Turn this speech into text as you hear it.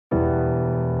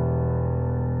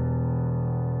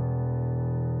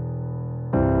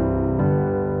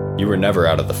You were never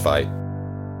out of the fight.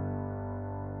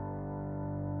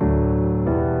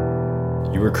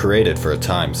 You were created for a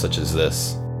time such as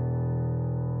this.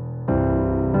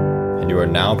 And you are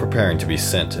now preparing to be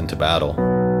sent into battle.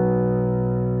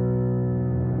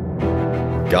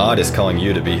 God is calling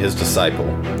you to be His disciple,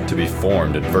 to be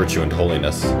formed in virtue and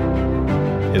holiness. He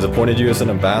has appointed you as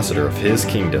an ambassador of His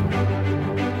kingdom,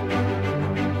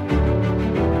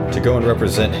 to go and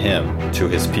represent Him to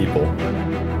His people.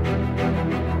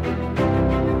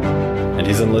 And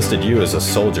He's enlisted you as a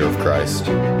soldier of Christ,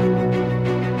 to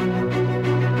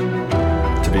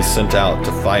be sent out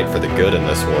to fight for the good in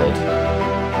this world.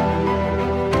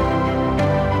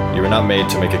 You are not made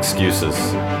to make excuses.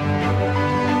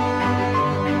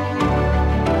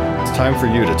 It's time for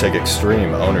you to take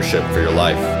extreme ownership for your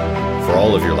life, for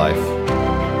all of your life.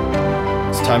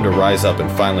 It's time to rise up and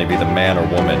finally be the man or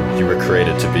woman you were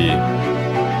created to be.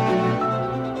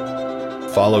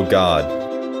 Follow God.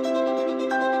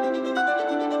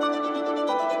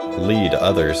 Lead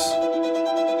others.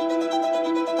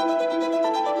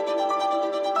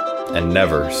 And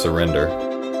never surrender.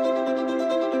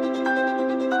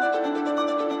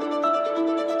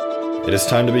 It is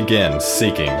time to begin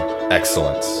seeking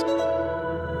excellence.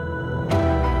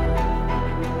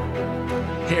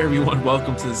 Hey everyone,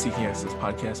 welcome to the Seeking Excellence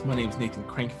podcast. My name is Nathan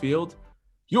Crankfield,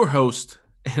 your host,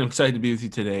 and I'm excited to be with you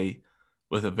today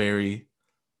with a very,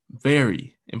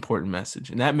 very important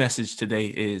message. And that message today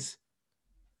is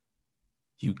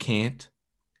you can't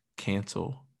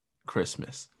cancel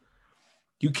Christmas.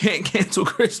 You can't cancel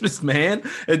Christmas, man.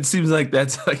 It seems like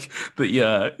that's like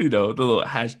the little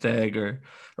hashtag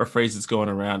or phrase that's going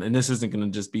around. And this isn't going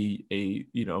to just be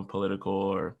a political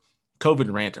or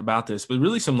COVID rant about this, but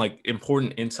really some like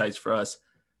important insights for us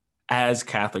as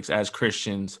Catholics, as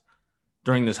Christians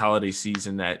during this holiday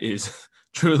season that is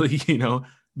truly,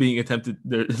 being attempted.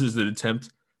 This is an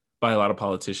attempt by a lot of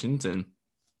politicians and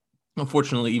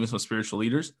unfortunately even some spiritual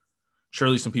leaders,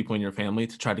 surely some people in your family,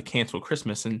 to try to cancel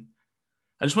Christmas. And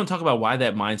I just want to talk about why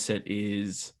that mindset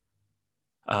is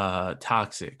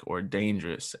toxic or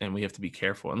dangerous, and we have to be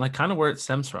careful, and like kind of where it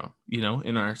stems from,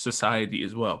 in our society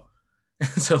as well.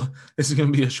 So this is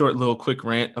going to be a short little quick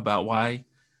rant about why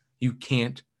you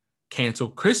can't cancel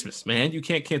Christmas, man. You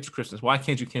can't cancel Christmas. Why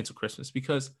can't you cancel Christmas?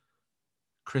 Because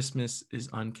Christmas is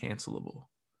uncancelable.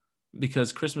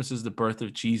 Because Christmas is the birth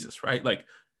of Jesus, right? Like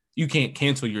you can't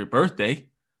cancel your birthday,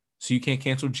 so you can't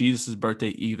cancel Jesus's birthday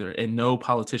either. And no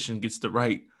politician gets the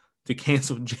right to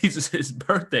cancel Jesus's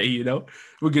birthday,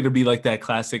 We're going to be like that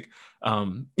classic,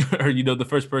 or, the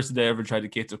first person that ever tried to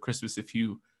cancel Christmas, if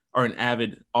you are an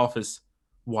avid Office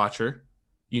watcher,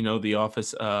 The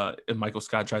Office, and Michael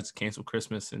Scott tries to cancel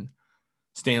Christmas and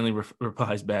Stanley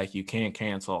replies back, you can't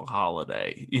cancel a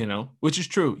holiday, which is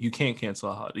true. You can't cancel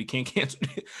a holiday. You can't cancel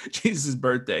Jesus'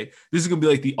 birthday. This is going to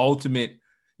be like the ultimate,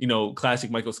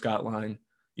 classic Michael Scott line,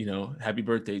 happy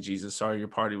birthday, Jesus. Sorry, your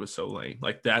party was so lame.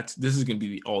 Like this is going to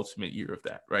be the ultimate year of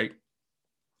that, right?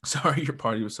 Sorry, your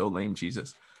party was so lame,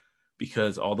 Jesus,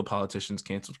 because all the politicians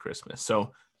canceled Christmas.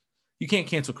 So you can't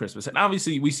cancel Christmas. And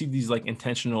obviously we see these like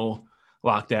intentional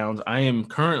lockdowns. I am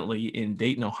currently in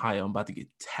Dayton, Ohio. I'm about to get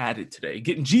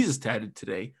getting Jesus tatted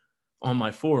today on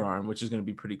my forearm, which is going to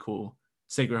be pretty cool.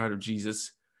 Sacred Heart of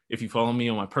Jesus. If you follow me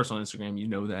on my personal Instagram, you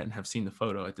know that and have seen the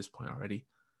photo at this point already.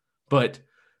 But,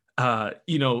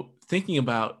 thinking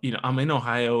about, I'm in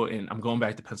Ohio and I'm going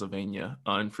back to Pennsylvania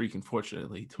unfreaking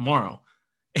fortunately tomorrow.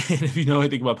 And if you know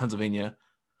anything about Pennsylvania,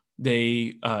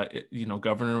 they,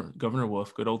 Governor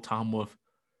Wolf, good old Tom Wolf,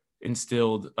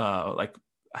 instilled I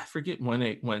forget when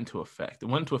it went into effect. It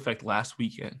went into effect last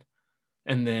weekend.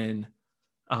 And then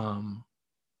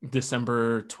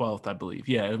December 12th, I believe.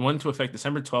 Yeah, it went into effect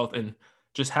December 12th and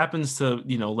just happens to,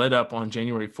 let up on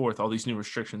January 4th, all these new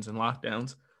restrictions and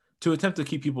lockdowns to attempt to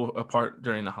keep people apart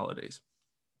during the holidays.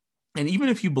 And even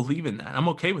if you believe in that, I'm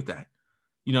okay with that.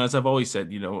 As I've always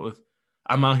said,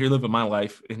 I'm out here living my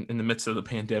life in the midst of the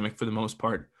pandemic for the most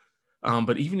part.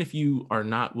 But even if you are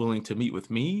not willing to meet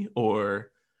with me or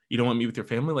you don't want to meet with your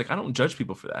family, like I don't judge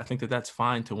people for that. I think that that's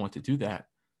fine to want to do that.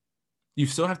 You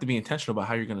still have to be intentional about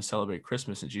how you're going to celebrate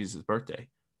Christmas and Jesus' birthday.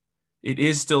 It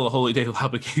is still a holy day of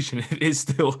obligation. It is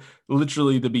still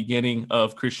literally the beginning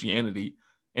of Christianity.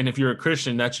 And if you're a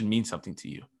Christian, that should mean something to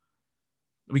you.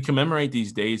 We commemorate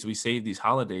these days, we save these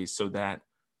holidays so that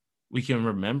we can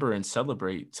remember and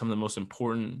celebrate some of the most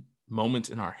important moments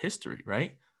in our history,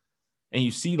 right? And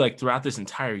you see, like throughout this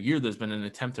entire year, there's been an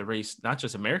attempt to erase not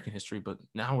just American history, but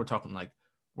now we're talking like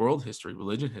world history,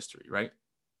 religion history, right?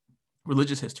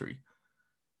 Religious history.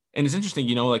 And it's interesting,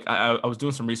 I was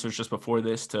doing some research just before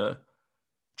this to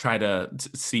try to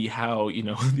see how,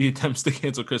 the attempts to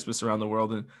cancel Christmas around the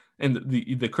world, and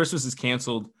the Christmas is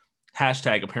canceled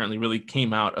hashtag apparently really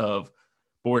came out of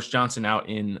Boris Johnson out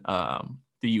in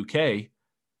the UK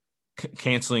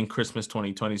canceling Christmas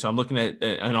 2020. So I'm looking at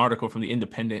an article from the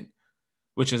Independent,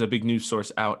 which is a big news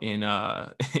source out in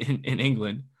in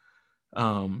England,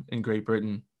 in Great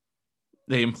Britain.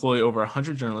 They employ over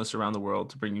 100 journalists around the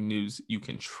world to bring you news you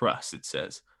can trust, it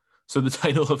says. So the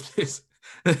title of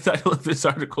this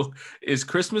article is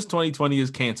Christmas 2020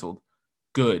 is canceled.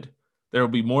 Good. There will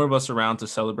be more of us around to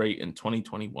celebrate in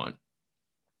 2021.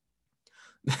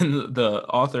 Then the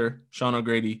author, Sean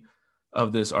O'Grady,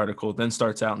 of this article then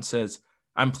starts out and says,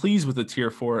 I'm pleased with the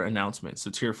Tier 4 announcement. So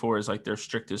Tier 4 is like their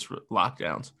strictest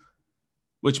lockdowns,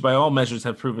 which by all measures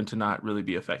have proven to not really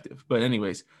be effective. But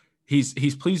anyways,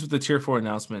 he's pleased with the Tier 4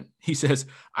 announcement. He says,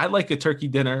 I like a turkey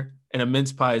dinner and a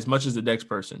mince pie as much as the next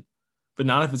person, but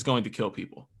not if it's going to kill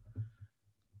people.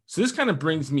 So this kind of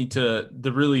brings me to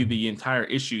the entire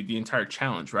issue, the entire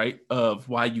challenge, right, of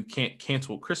why you can't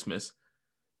cancel Christmas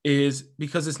is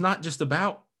because it's not just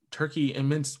about turkey and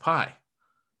minced pie.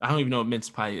 I don't even know what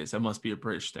minced pie is. That must be a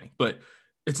British thing, but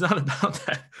it's not about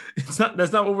that.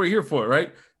 That's not what we're here for,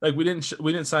 right? Like we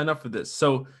didn't sign up for this.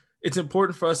 So it's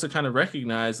important for us to kind of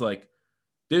recognize, like,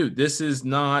 dude, this is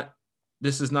not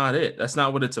it. That's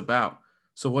not what it's about.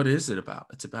 So what is it about?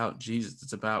 It's about Jesus.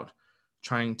 It's about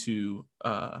trying to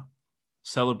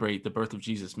celebrate the birth of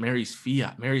Jesus. Mary's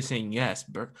fiat, Mary saying yes,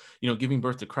 giving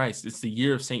birth to Christ. It's the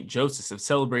year of St. Joseph, of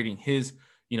celebrating his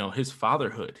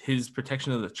fatherhood, his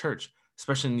protection of the church,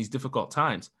 especially in these difficult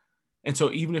times. And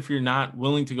so even if you're not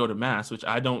willing to go to mass, which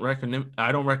I don't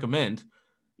recommend,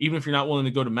 even if you're not willing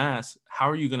to go to mass, how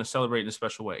are you going to celebrate in a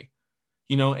special way?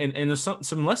 And there's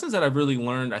some lessons that I've really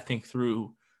learned, I think,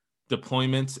 through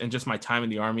deployments and just my time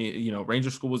in the Army. Ranger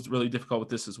School was really difficult with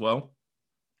this as well,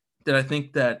 that I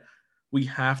think that we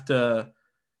have to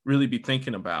really be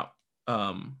thinking about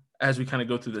as we kind of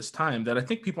go through this time, that I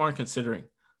think people aren't considering.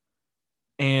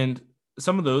 And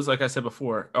some of those, like I said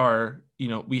before, are,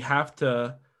 we have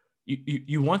to,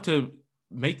 you want to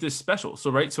make this special. So,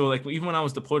 right. So like, even when I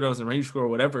was deployed, I was in Ranger School or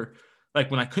whatever,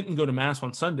 like when I couldn't go to mass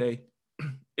on Sunday,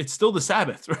 it's still the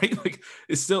Sabbath, right? Like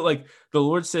it's still like the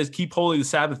Lord says, keep holy the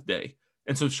Sabbath day.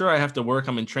 And so sure, I have to work,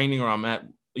 I'm in training or I'm at,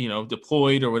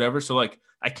 deployed or whatever. So like,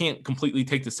 I can't completely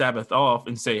take the Sabbath off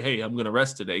and say, hey, I'm going to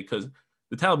rest today, because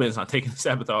the Taliban is not taking the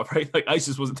Sabbath off, right? Like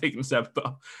ISIS wasn't taking the Sabbath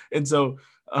off. And so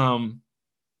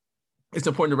it's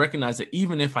important to recognize that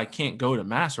even if I can't go to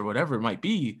mass or whatever it might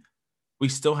be, we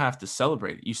still have to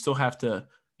celebrate it. You still have to,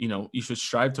 you should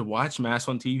strive to watch mass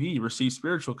on TV, receive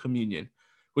spiritual communion,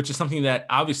 which is something that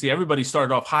obviously everybody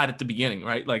started off hot at the beginning,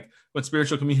 right? Like when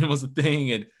spiritual communion was a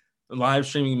thing and live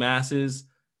streaming masses,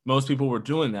 most people were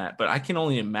doing that. But I can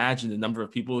only imagine the number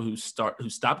of people who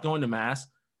stopped going to mass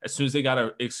as soon as they got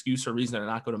an excuse or reason to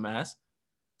not go to mass,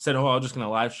 said, oh, I'm just going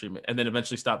to live stream it, and then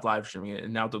eventually stopped live streaming it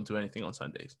and now don't do anything on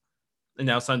Sundays. And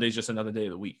now Sunday's just another day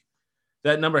of the week.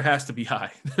 That number has to be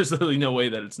high. There's literally no way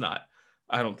that it's not,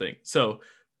 I don't think. So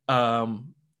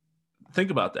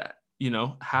think about that.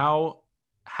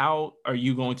 How are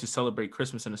you going to celebrate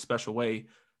Christmas in a special way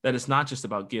that is not just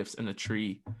about gifts and a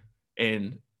tree?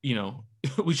 And,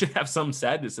 we should have some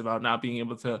sadness about not being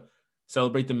able to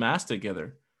celebrate the Mass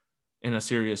together in a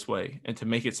serious way and to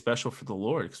make it special for the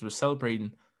Lord, because we're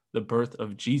celebrating the birth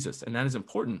of Jesus. And that is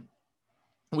important.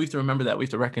 We have to remember that. We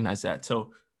have to recognize that.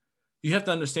 So you have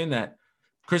to understand that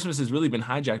Christmas has really been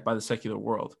hijacked by the secular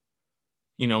world.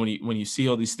 When you see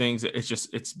all these things,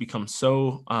 it's become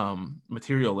so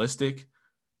materialistic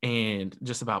and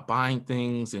just about buying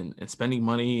things and spending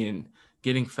money and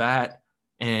getting fat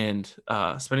and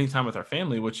spending time with our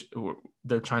family, which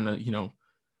they're trying to,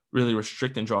 really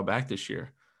restrict and draw back this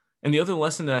year. And the other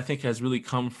lesson that I think has really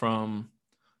come from,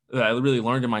 that I really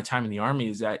learned in my time in the Army,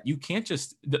 is that you can't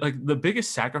just, like, the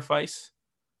biggest sacrifice,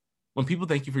 when people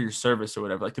thank you for your service or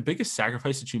whatever, like the biggest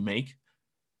sacrifice that you make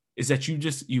is that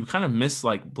you kind of miss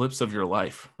like blips of your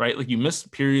life, right? Like you miss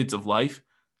periods of life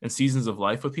and seasons of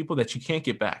life with people that you can't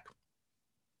get back.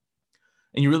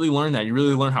 And you really learn that. You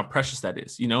really learn how precious that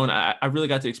is, and I really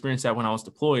got to experience that when I was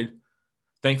deployed.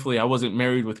 Thankfully, I wasn't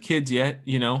married with kids yet,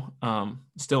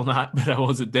 still not, but I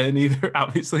wasn't then either,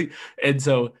 obviously. And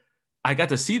so I got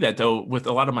to see that, though, with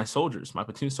a lot of my soldiers, my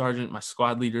platoon sergeant, my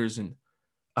squad leaders, and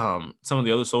some of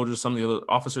the other soldiers, some of the other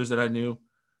officers that I knew,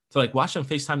 to like watch them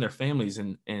FaceTime their families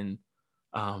and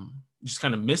just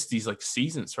kind of miss these like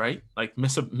seasons, right? Like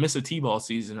miss a T-ball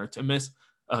season, or to miss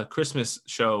a Christmas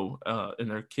show in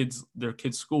their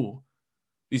kids' school.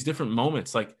 These different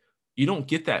moments, like you don't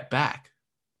get that back.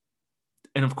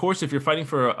 And of course, if you're fighting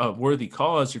for a worthy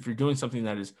cause, if you're doing something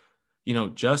that is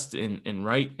just and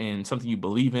right and something you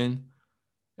believe in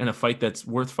and a fight that's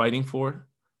worth fighting for,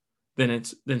 then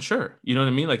sure. You know what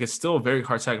I mean? Like, it's still a very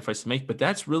hard sacrifice to make, but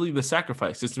that's really the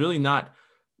sacrifice. It's really not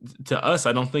to us.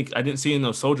 I didn't see in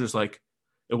those soldiers, like,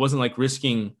 it wasn't like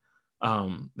risking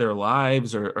their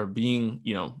lives or being,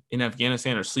 in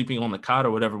Afghanistan or sleeping on the cot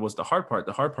or whatever was the hard part.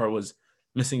 The hard part was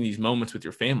missing these moments with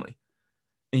your family,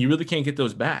 and you really can't get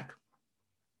those back.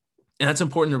 And that's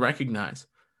important to recognize,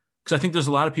 because I think there's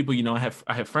a lot of people, I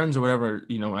have friends or whatever,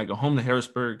 when I go home to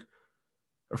Harrisburg,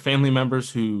 or family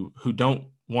members who don't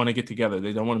want to get together.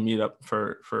 They don't want to meet up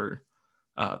for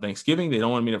Thanksgiving. They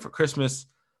don't want to meet up for Christmas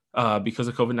because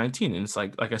of COVID-19. And it's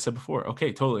like I said before,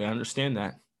 okay, totally, I understand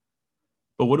that.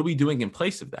 But what are we doing in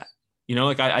place of that?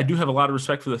 I do have a lot of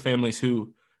respect for the families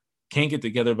who can't get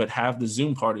together but have the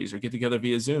Zoom parties or get together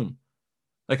via Zoom.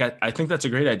 Like, I think that's a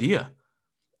great idea.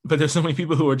 But there's so many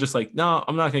people who are just like, no,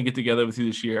 I'm not going to get together with you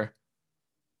this year.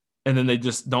 And then they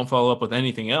just don't follow up with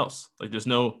anything else. Like, there's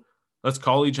no, let's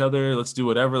call each other, let's do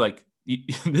whatever. Like,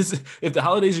 if the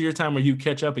holidays are your time where you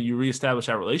catch up and you reestablish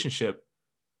that relationship,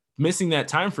 missing that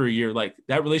time for a year, like,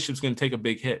 that relationship's going to take a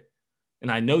big hit.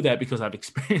 And I know that because I've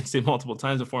experienced it multiple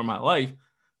times before in my life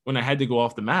when I had to go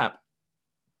off the map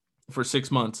for 6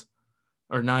 months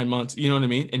or 9 months, you know what I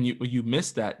mean? And you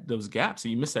miss those gaps,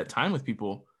 and you miss that time with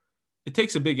people. It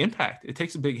takes a big impact. It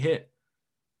takes a big hit.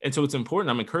 And so it's important.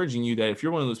 I'm encouraging you that if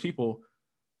you're one of those people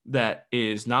that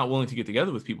is not willing to get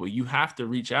together with people, you have to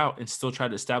reach out and still try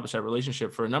to establish that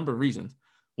relationship for a number of reasons.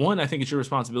 One, I think it's your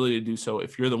responsibility to do so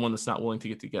if you're the one that's not willing to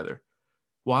get together.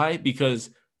 Why?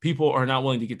 Because people are not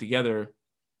willing to get together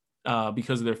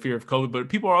because of their fear of COVID, but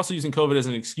people are also using COVID as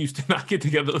an excuse to not get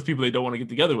together with people they don't want to get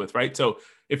together with, right? So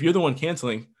if you're the one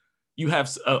canceling, you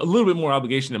have a little bit more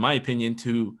obligation, in my opinion,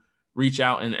 to reach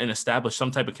out and establish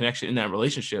some type of connection in that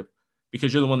relationship,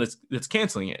 because you're the one that's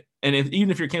canceling it. And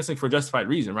even if you're canceling for a justified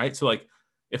reason, right? So like,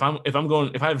 if I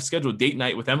have a scheduled date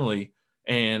night with Emily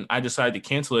and I decide to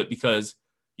cancel it because,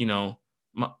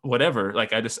 whatever,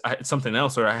 like it's something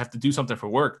else, or I have to do something for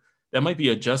work, that might be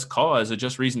a just cause, a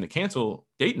just reason to cancel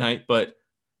date night, but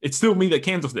it's still me that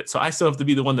cancels it. So I still have to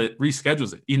be the one that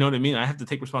reschedules it. You know what I mean? I have to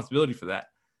take responsibility for that.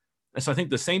 And so I think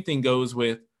the same thing goes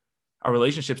with our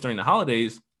relationships during the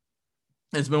holidays.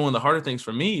 It's been one of the harder things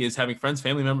for me is having friends,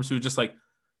 family members who are just like,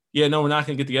 yeah, no, we're not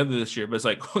going to get together this year. But it's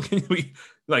like, well, can we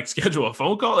like schedule a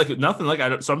phone call? Like nothing.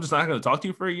 So I'm just not going to talk to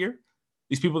you for a year.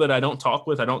 These people that I don't talk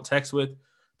with, I don't text with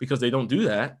because they don't do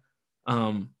that.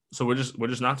 So we're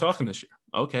just not talking this year.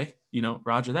 Okay.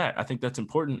 Roger that. I think that's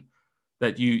important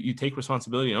that you take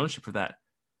responsibility and ownership for that.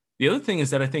 The other thing is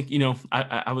that I think,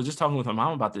 I was just talking with my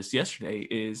mom about this yesterday,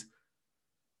 is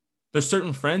there's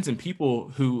certain friends and people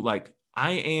who like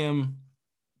I am,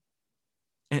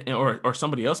 or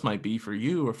somebody else might be for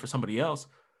you or for somebody else.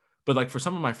 But like for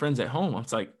some of my friends at home,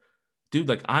 it's like, dude,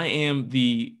 like I am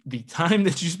the time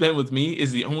that you spend with me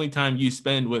is the only time you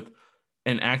spend with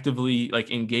an actively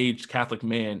like engaged Catholic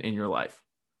man in your life.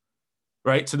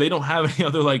 Right. So they don't have any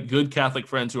other like good Catholic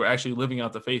friends who are actually living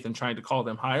out the faith and trying to call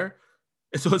them higher.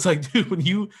 And so it's like, dude, when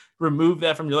you remove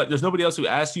that from your life, there's nobody else who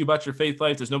asks you about your faith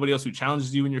life. There's nobody else who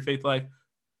challenges you in your faith life.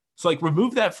 So like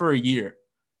remove that for a year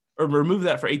or remove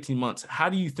that for 18 months. How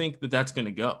do you think that that's going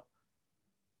to go?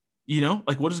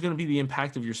 Like what is going to be the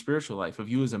impact of your spiritual life, of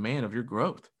you as a man, of your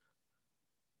growth?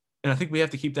 And I think we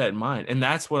have to keep that in mind. And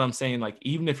that's what I'm saying. Like,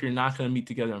 even if you're not going to meet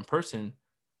together in person,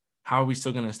 how are we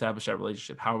still going to establish that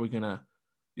relationship? How are we going to,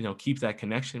 keep that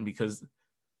connection? Because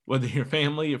whether you're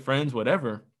family, your friends,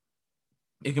 whatever,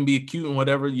 it can be acute and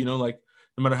whatever, like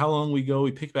no matter how long we go,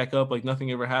 we pick back up like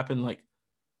nothing ever happened. Like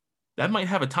that might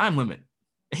have a time limit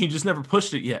and you just never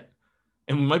pushed it yet.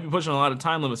 And we might be pushing a lot of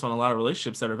time limits on a lot of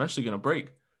relationships that are eventually going to break.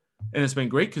 And it's been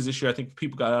great because this year I think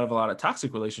people got out of a lot of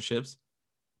toxic relationships,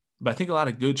 but I think a lot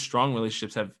of good, strong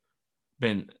relationships have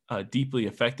been deeply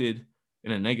affected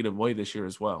in a negative way this year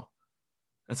as well.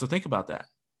 And so think about that.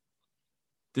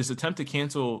 This attempt to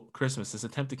cancel Christmas, this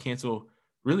attempt to cancel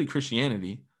really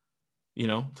Christianity,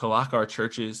 to lock our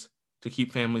churches, to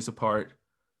keep families apart,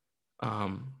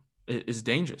 is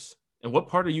dangerous. And what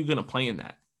part are you going to play in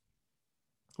that?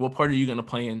 What part are you going to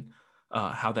play in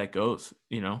how that goes?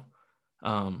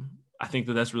 I think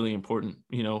that that's really important.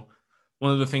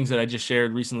 One of the things that I just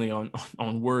shared recently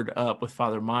on Word Up with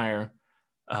Father Meyer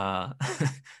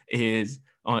is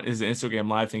an Instagram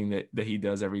live thing that he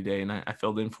does every day. And I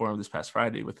filled in for him this past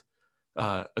Friday with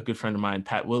a good friend of mine,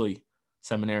 Pat Willie,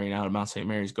 seminarian out of Mount St.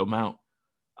 Mary's, Go Mount.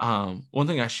 One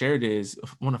thing I shared is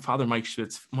one of Father Mike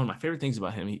Schmitz, one of my favorite things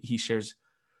about him, he shares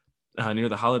near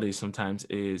the holidays sometimes,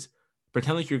 is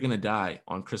pretend like you're going to die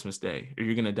on Christmas Day or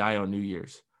you're going to die on New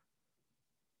Year's.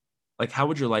 Like, how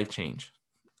would your life change?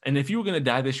 And if you were going to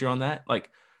die this year on that, like,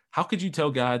 how could you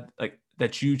tell God like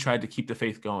that you tried to keep the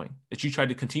faith going, that you tried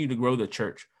to continue to grow the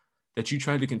church, that you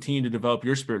tried to continue to develop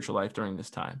your spiritual life during this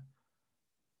time?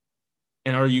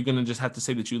 And are you going to just have to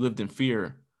say that you lived in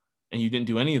fear and you didn't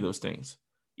do any of those things?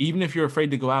 Even if you're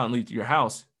afraid to go out and leave your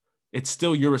house, it's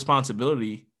still your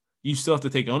responsibility. You still have to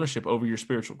take ownership over your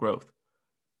spiritual growth.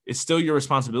 It's still your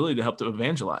responsibility to help to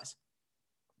evangelize.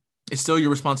 It's still your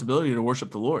responsibility to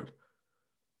worship the Lord.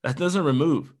 That doesn't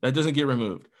get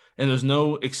removed. And there's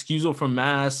no excusal from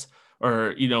mass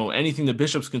or, anything the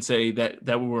bishops can say that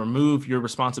will remove your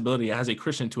responsibility as a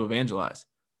Christian to evangelize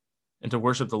and to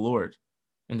worship the Lord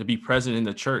and to be present in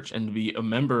the church and to be a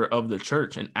member of the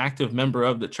church, an active member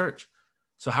of the church.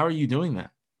 So how are you doing that?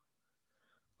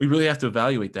 We really have to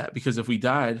evaluate that, because if we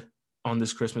died on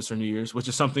this Christmas or New Year's, which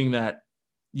is something that,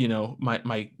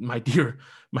 my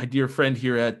dear friend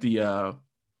here at the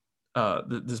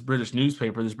this British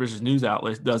newspaper, this British news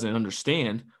outlet doesn't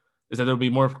understand, is that there'll be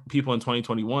more people in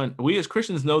 2021. We as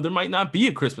Christians know there might not be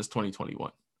a Christmas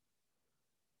 2021.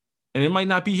 And it might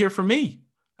not be here for me.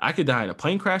 I could die in a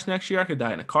plane crash next year. I could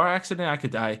die in a car accident.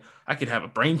 I could have a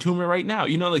brain tumor right now.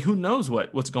 Who knows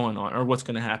what's going on or what's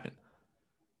going to happen.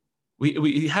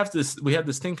 We have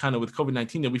this thing kind of with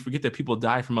COVID-19 that we forget that people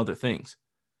die from other things.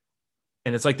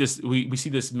 And it's like this, we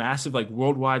see this massive like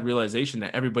worldwide realization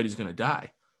that everybody's going to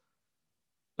die.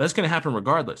 That's going to happen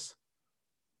regardless.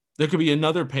 There could be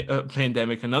another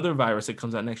pandemic, another virus that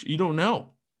comes out next year. You don't know.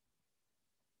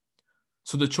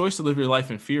 So the choice to live your life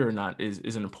in fear or not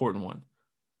is an important one.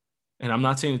 And I'm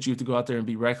not saying that you have to go out there and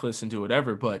be reckless and do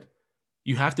whatever, but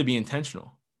you have to be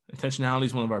intentional. Intentionality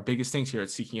is one of our biggest things here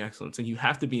at Seeking Excellence, and you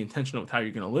have to be intentional with how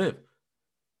you're going to live.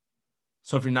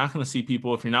 So if you're not going to see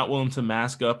people, if you're not willing to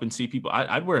mask up and see people,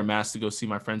 I'd wear a mask to go see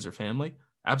my friends or family.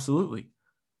 Absolutely.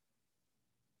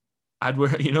 I'd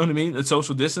wear, you know what I mean? The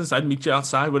social distance, I'd meet you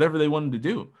outside, whatever they wanted to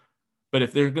do. But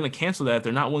if they're going to cancel that, if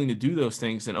they're not willing to do those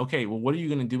things, then okay, well, what are you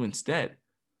going to do instead?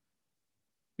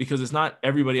 Because it's not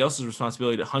everybody else's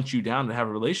responsibility to hunt you down to have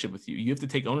a relationship with you. You have to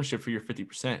take ownership for your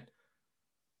 50%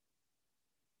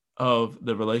 of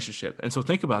the relationship. And so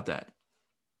think about that.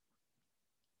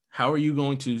 How are you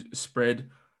going to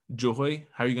spread joy?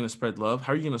 How are you going to spread love?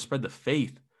 How are you going to spread the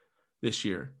faith this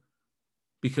year?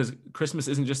 Because Christmas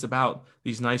isn't just about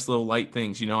these nice little light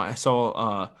things. I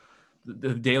saw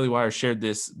the Daily Wire shared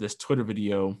this Twitter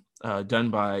video done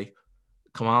by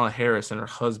Kamala Harris and her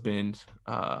husband,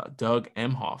 Doug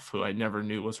Emhoff, who I never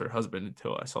knew was her husband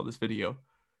until I saw this video.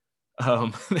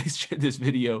 They shared this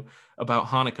video about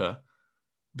Hanukkah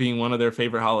being one of their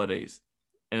favorite holidays.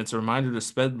 And it's a reminder to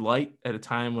spread light at a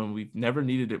time when we've never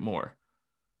needed it more,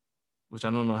 which I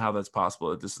don't know how that's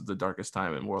possible. This is the darkest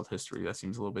time in world history. That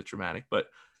seems a little bit dramatic. But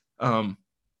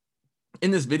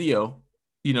in this video,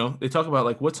 they talk about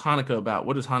like, what's Hanukkah about?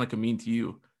 What does Hanukkah mean to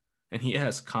you? And he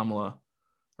asks Kamala,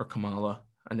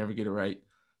 I never get it right.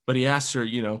 But he asks her,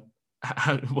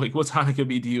 what's Hanukkah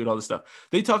mean to you and all this stuff.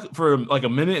 They talk for like a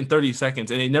minute and 30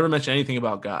 seconds and they never mention anything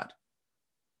about God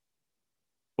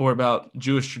or about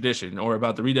Jewish tradition or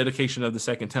about the rededication of the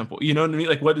Second Temple. You know what I mean?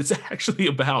 Like what it's actually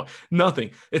about,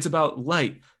 nothing. It's about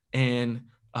light and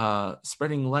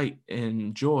spreading light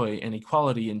and joy and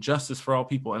equality and justice for all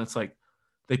people. And it's like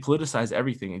they politicize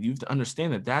everything. And you have to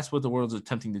understand that that's what the world's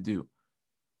attempting to do.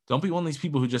 Don't be one of these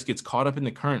people who just gets caught up in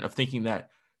the current of thinking that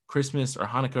Christmas or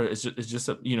Hanukkah is just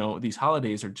these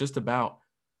holidays are just about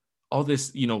all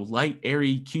this, light,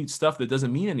 airy, cute stuff that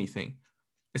doesn't mean anything.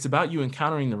 It's about you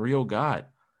encountering the real God.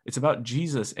 It's about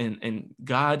Jesus and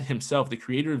God himself, the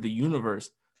creator of the universe,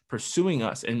 pursuing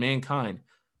us and mankind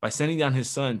by sending down his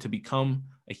son to become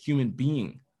a human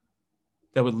being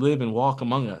that would live and walk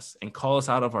among us and call us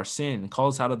out of our sin and call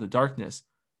us out of the darkness.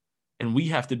 And we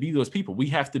have to be those people. We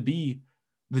have to be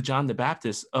the John the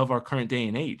Baptist of our current day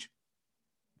and age.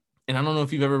 And I don't know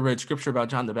if you've ever read scripture about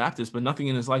John the Baptist, but nothing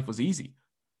in his life was easy.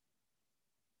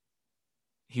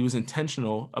 He was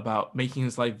intentional about making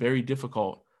his life very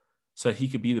difficult so that he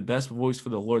could be the best voice for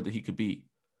the Lord that he could be.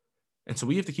 And so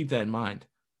we have to keep that in mind.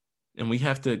 And we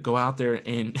have to go out there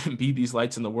and be these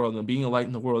lights in the world. And being a light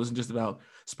in the world isn't just about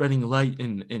spreading light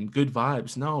and good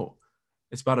vibes. No,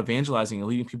 it's about evangelizing and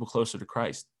leading people closer to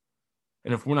Christ.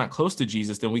 And if we're not close to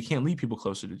Jesus, then we can't lead people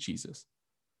closer to Jesus.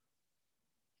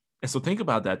 And so think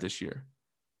about that this year.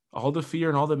 All the fear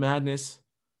and all the madness,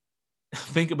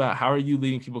 think about how are you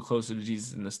leading people closer to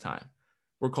Jesus in this time?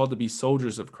 We're called to be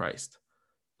soldiers of Christ,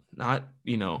 not,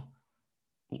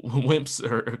 wimps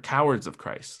or cowards of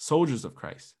Christ, soldiers of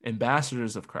Christ,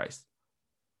 ambassadors of Christ,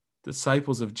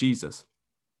 disciples of Jesus.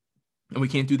 And we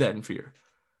can't do that in fear.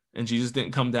 And Jesus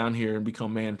didn't come down here and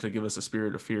become man to give us a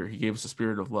spirit of fear. He gave us a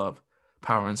spirit of love,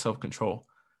 power, and self-control.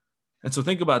 And so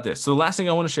think about this. So the last thing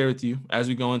I want to share with you as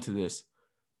we go into this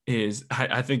is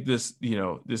I think this,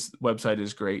 this website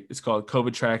is great. It's called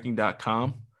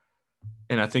covidtracking.com.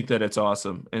 And I think that it's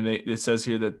awesome. And it says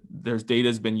here that there's data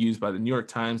has been used by the New York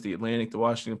Times, the Atlantic, the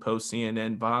Washington Post,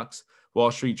 CNN, Vox,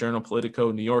 Wall Street Journal,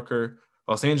 Politico, New Yorker,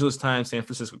 Los Angeles Times, San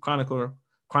Francisco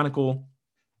Chronicle,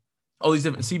 all these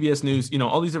different CBS News,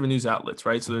 all these different news outlets,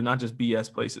 right? So they're not just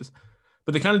BS places,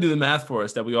 but they kind of do the math for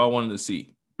us that we all wanted to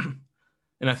see.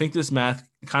 And I think this math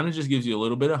kind of just gives you a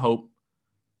little bit of hope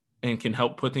and can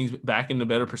help put things back into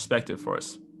better perspective for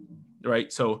us,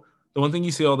 right? So the one thing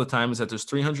you see all the time is that there's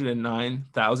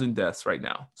 309,000 deaths right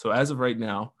now. So as of right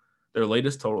now, their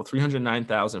latest total,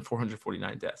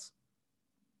 309,449 deaths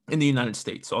in the United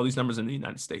States. So all these numbers in the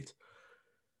United States.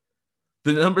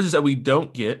 The numbers that we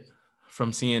don't get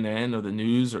from CNN or the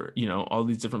news or, all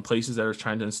these different places that are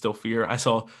trying to instill fear. I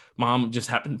saw mom just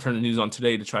happened to turn the news on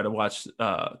today to try to watch,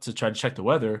 to try to check the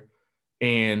weather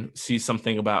and see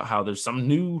something about how there's some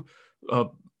new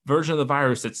version of the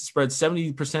virus that spreads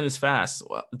 70% as fast.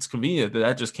 Well, it's convenient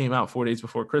that just came out 4 days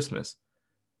before Christmas.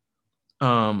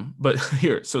 But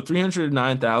here, so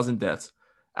 309,000 deaths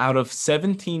out of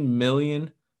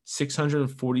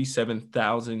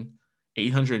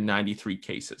 17,647,893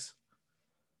 cases.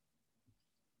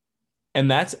 And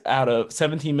that's out of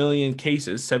 17 million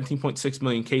cases, 17.6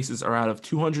 million cases are out of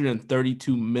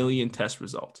 232 million test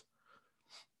results.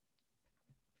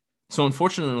 So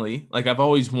unfortunately, like I've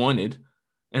always wanted,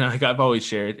 and like I've always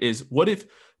shared, is what if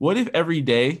every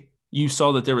day you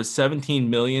saw that there was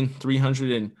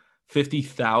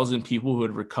 17,350,000 people who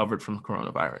had recovered from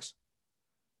coronavirus?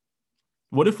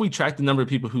 What if we tracked the number of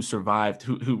people who survived,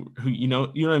 who you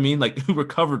know what I mean? Like who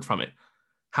recovered from it?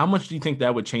 How much do you think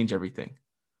that would change everything?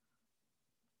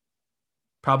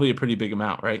 Probably a pretty big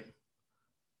amount, right?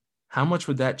 How much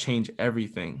would that change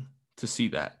everything to see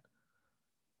that?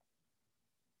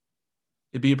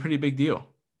 It'd be a pretty big deal.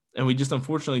 And we just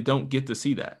unfortunately don't get to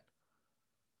see that.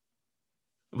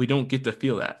 We don't get to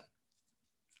feel that.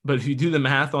 But if you do the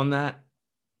math on that,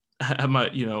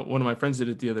 one of my friends did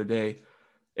it the other day,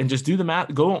 and just do the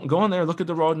math, go on there, look at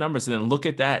the raw numbers, and then look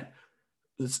at that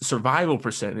survival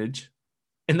percentage.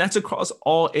 And that's across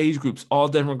all age groups, all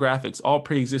demographics, all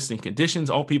pre-existing conditions,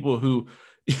 all people who,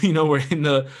 were in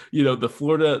the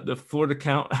Florida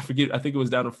count. I forget. I think it was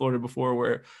down in Florida before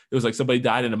where it was like somebody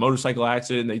died in a motorcycle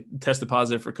accident and they tested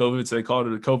positive for COVID. So they called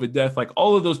it a COVID death. Like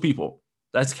all of those people,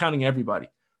 that's counting everybody.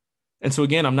 And so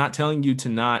again, I'm not telling you to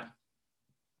not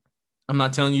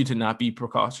be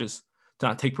precautious, to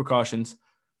not take precautions.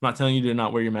 I'm not telling you to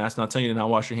not wear your mask. I'm not telling you to not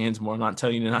wash your hands more. I'm not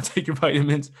telling you to not take your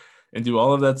vitamins and do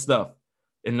all of that stuff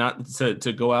and not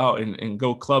to go out and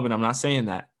go clubbing. I'm not saying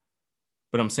that,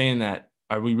 but I'm saying that,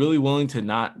 are we really willing to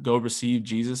not go receive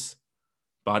Jesus,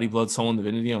 body, blood, soul, and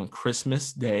divinity on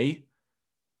Christmas Day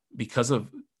because of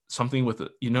something with,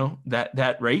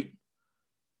 that rate?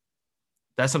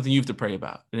 That's something you have to pray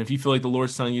about. And if you feel like the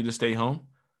Lord's telling you to stay home,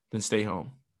 then stay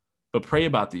home. But pray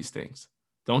about these things.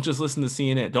 Don't just listen to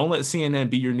CNN. Don't let CNN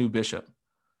be your new bishop.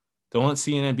 Don't let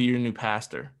CNN be your new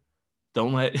pastor.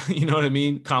 Don't let,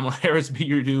 Kamala Harris be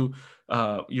your new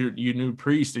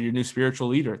priest or your new spiritual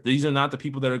leader. These are not the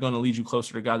people that are going to lead you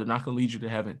closer to God. They're not going to lead you to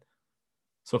heaven.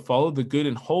 So follow the good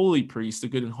and holy priests, the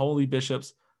good and holy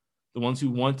bishops, the ones who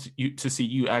want you to see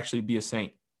you actually be a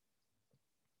saint.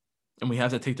 And we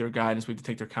have to take their guidance. We have to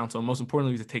take their counsel. And most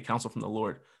importantly, we have to take counsel from the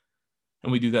Lord.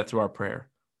 And we do that through our prayer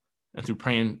and through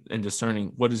praying and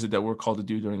discerning what is it that we're called to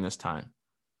do during this time.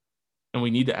 And we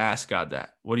need to ask God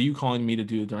that. What are you calling me to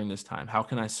do during this time? How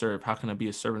can I serve? How can I be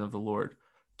a servant of the Lord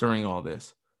during all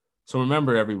this? So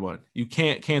remember, everyone, you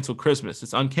can't cancel Christmas.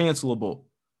 It's uncancelable.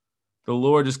 The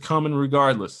Lord is coming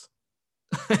regardless.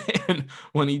 And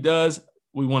when he does,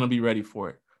 we want to be ready for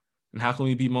it. And how can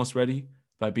we be most ready?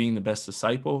 By being the best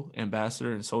disciple,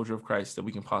 ambassador, and soldier of Christ that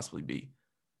we can possibly be.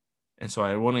 And so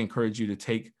I want to encourage you to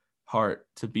take heart,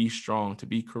 to be strong, to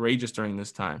be courageous during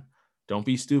this time. Don't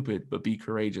be stupid, but be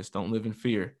courageous. Don't live in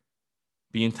fear.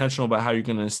 Be intentional about how you're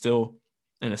going to instill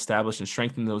and establish and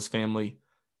strengthen those family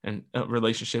and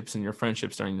relationships and your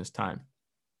friendships during this time.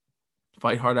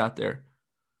 Fight hard out there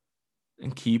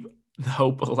and keep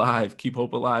hope alive. Keep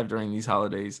hope alive during these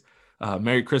holidays.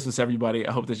 Merry Christmas, everybody.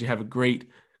 I hope that you have a great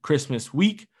Christmas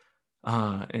week.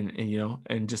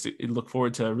 And just look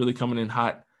forward to really coming in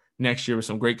hot next year with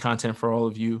some great content for all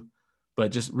of you.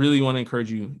 But just really want to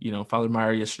encourage you, Father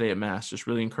Meyer yesterday at Mass just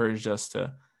really encouraged us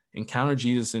to encounter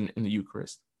Jesus in the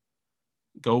Eucharist.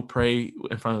 Go pray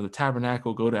in front of the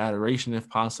tabernacle, go to adoration if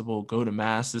possible, go to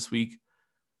Mass this week,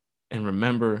 and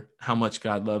remember how much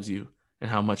God loves you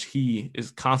and how much he is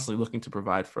constantly looking to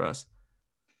provide for us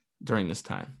during this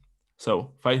time.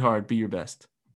 So fight hard, be your best.